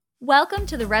Welcome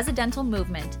to the Residential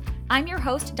Movement. I'm your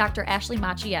host, Dr. Ashley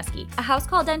Maciejewski, a house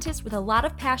call dentist with a lot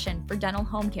of passion for dental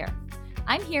home care.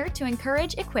 I'm here to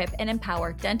encourage, equip, and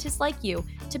empower dentists like you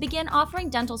to begin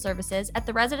offering dental services at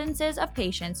the residences of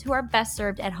patients who are best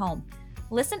served at home.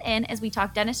 Listen in as we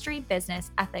talk dentistry,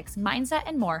 business, ethics, mindset,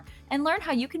 and more, and learn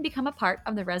how you can become a part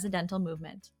of the residential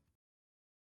movement.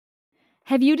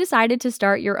 Have you decided to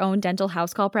start your own dental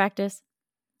house call practice?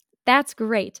 That's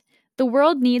great. The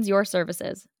world needs your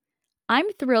services.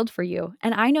 I'm thrilled for you,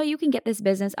 and I know you can get this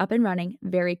business up and running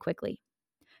very quickly.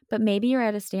 But maybe you're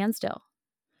at a standstill.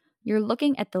 You're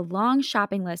looking at the long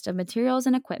shopping list of materials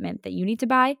and equipment that you need to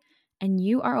buy, and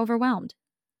you are overwhelmed.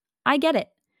 I get it.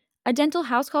 A dental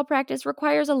house call practice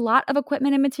requires a lot of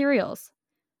equipment and materials.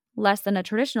 Less than a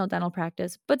traditional dental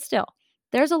practice, but still,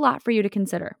 there's a lot for you to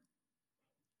consider.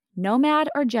 Nomad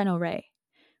or GenoRay?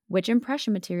 Which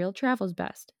impression material travels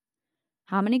best?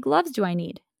 How many gloves do I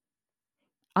need?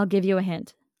 I'll give you a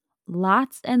hint.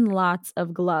 Lots and lots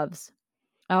of gloves.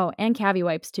 Oh, and cavi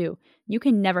wipes too. You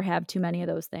can never have too many of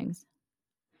those things.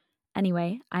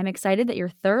 Anyway, I'm excited that you're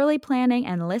thoroughly planning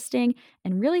and listing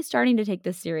and really starting to take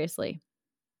this seriously.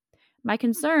 My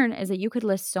concern is that you could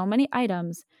list so many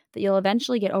items that you'll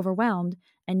eventually get overwhelmed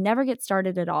and never get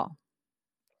started at all.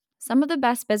 Some of the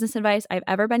best business advice I've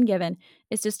ever been given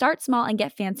is to start small and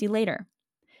get fancy later.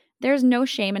 There's no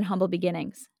shame in humble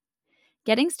beginnings.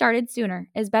 Getting started sooner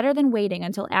is better than waiting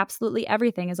until absolutely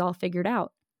everything is all figured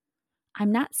out.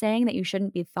 I'm not saying that you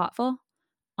shouldn't be thoughtful.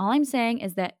 All I'm saying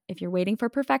is that if you're waiting for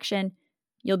perfection,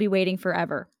 you'll be waiting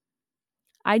forever.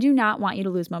 I do not want you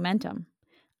to lose momentum.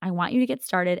 I want you to get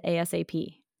started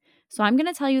ASAP. So I'm going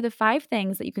to tell you the 5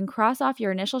 things that you can cross off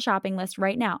your initial shopping list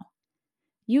right now.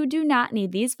 You do not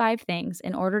need these 5 things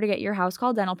in order to get your house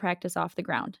call dental practice off the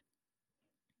ground.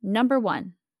 Number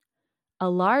 1. A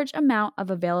large amount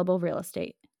of available real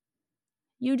estate.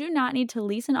 You do not need to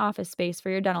lease an office space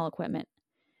for your dental equipment.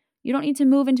 You don't need to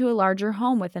move into a larger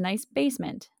home with a nice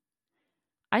basement.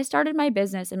 I started my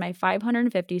business in my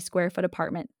 550 square foot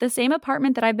apartment, the same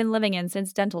apartment that I've been living in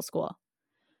since dental school.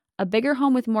 A bigger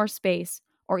home with more space,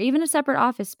 or even a separate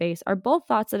office space, are both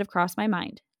thoughts that have crossed my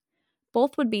mind.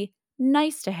 Both would be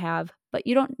nice to have, but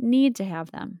you don't need to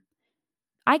have them.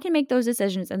 I can make those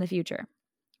decisions in the future.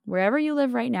 Wherever you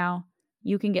live right now,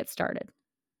 you can get started.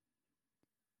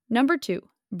 Number 2,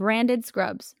 branded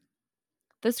scrubs.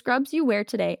 The scrubs you wear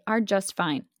today are just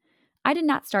fine. I did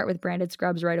not start with branded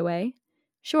scrubs right away.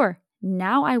 Sure,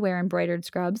 now I wear embroidered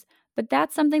scrubs, but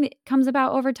that's something that comes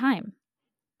about over time.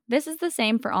 This is the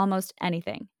same for almost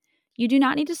anything. You do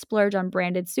not need to splurge on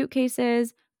branded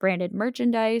suitcases, branded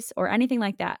merchandise, or anything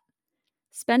like that.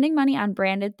 Spending money on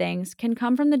branded things can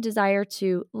come from the desire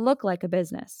to look like a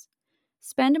business.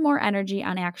 Spend more energy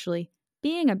on actually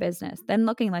being a business than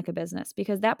looking like a business,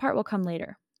 because that part will come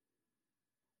later.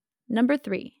 Number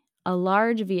 3, a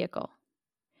large vehicle.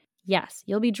 Yes,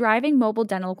 you'll be driving mobile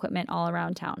dental equipment all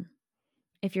around town.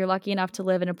 If you're lucky enough to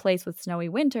live in a place with snowy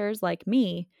winters, like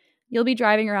me, you'll be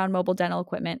driving around mobile dental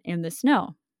equipment in the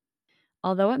snow.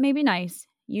 Although it may be nice,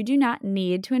 you do not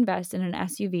need to invest in an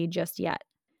SUV just yet.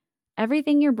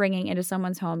 Everything you're bringing into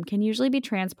someone's home can usually be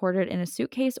transported in a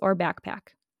suitcase or backpack.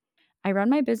 I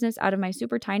run my business out of my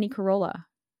super tiny Corolla.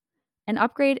 An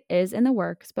upgrade is in the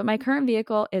works, but my current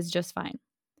vehicle is just fine.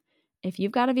 If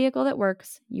you've got a vehicle that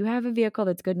works, you have a vehicle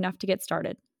that's good enough to get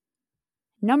started.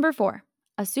 Number 4,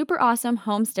 a super awesome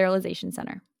home sterilization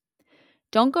center.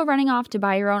 Don't go running off to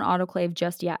buy your own autoclave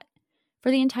just yet.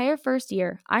 For the entire first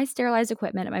year, I sterilized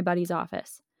equipment at my buddy's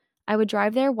office. I would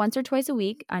drive there once or twice a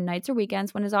week on nights or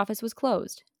weekends when his office was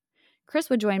closed.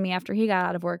 Chris would join me after he got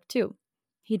out of work too.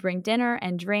 He'd bring dinner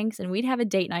and drinks, and we'd have a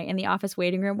date night in the office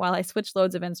waiting room while I switched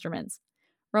loads of instruments.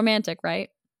 Romantic, right?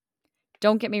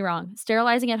 Don't get me wrong,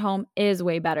 sterilizing at home is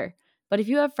way better. But if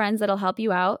you have friends that'll help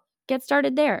you out, get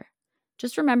started there.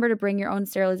 Just remember to bring your own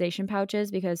sterilization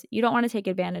pouches because you don't want to take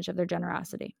advantage of their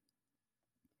generosity.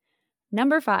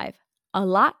 Number 5, a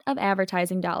lot of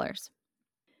advertising dollars.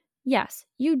 Yes,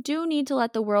 you do need to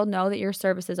let the world know that your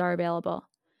services are available.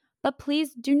 But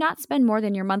please do not spend more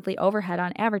than your monthly overhead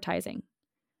on advertising.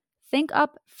 Think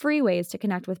up free ways to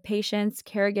connect with patients,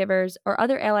 caregivers, or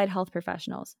other allied health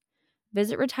professionals.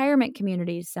 Visit retirement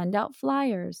communities, send out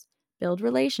flyers, build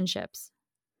relationships.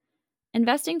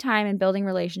 Investing time in building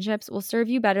relationships will serve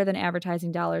you better than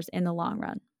advertising dollars in the long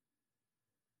run.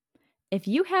 If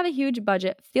you have a huge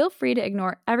budget, feel free to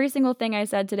ignore every single thing I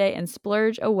said today and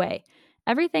splurge away.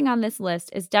 Everything on this list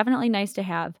is definitely nice to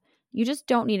have. You just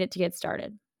don't need it to get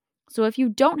started. So if you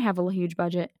don't have a huge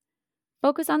budget,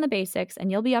 focus on the basics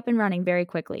and you'll be up and running very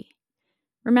quickly.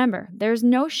 Remember, there's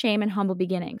no shame in humble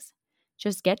beginnings.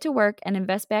 Just get to work and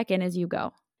invest back in as you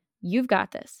go. You've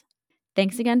got this.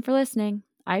 Thanks again for listening.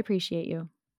 I appreciate you.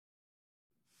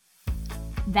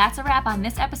 That's a wrap on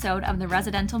this episode of The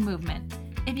Residential Movement.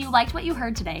 If you liked what you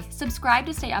heard today, subscribe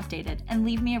to stay updated and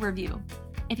leave me a review.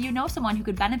 If you know someone who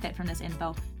could benefit from this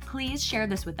info, please share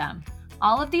this with them.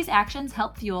 All of these actions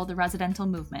help fuel the residential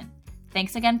movement.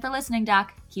 Thanks again for listening,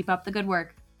 Doc. Keep up the good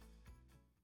work.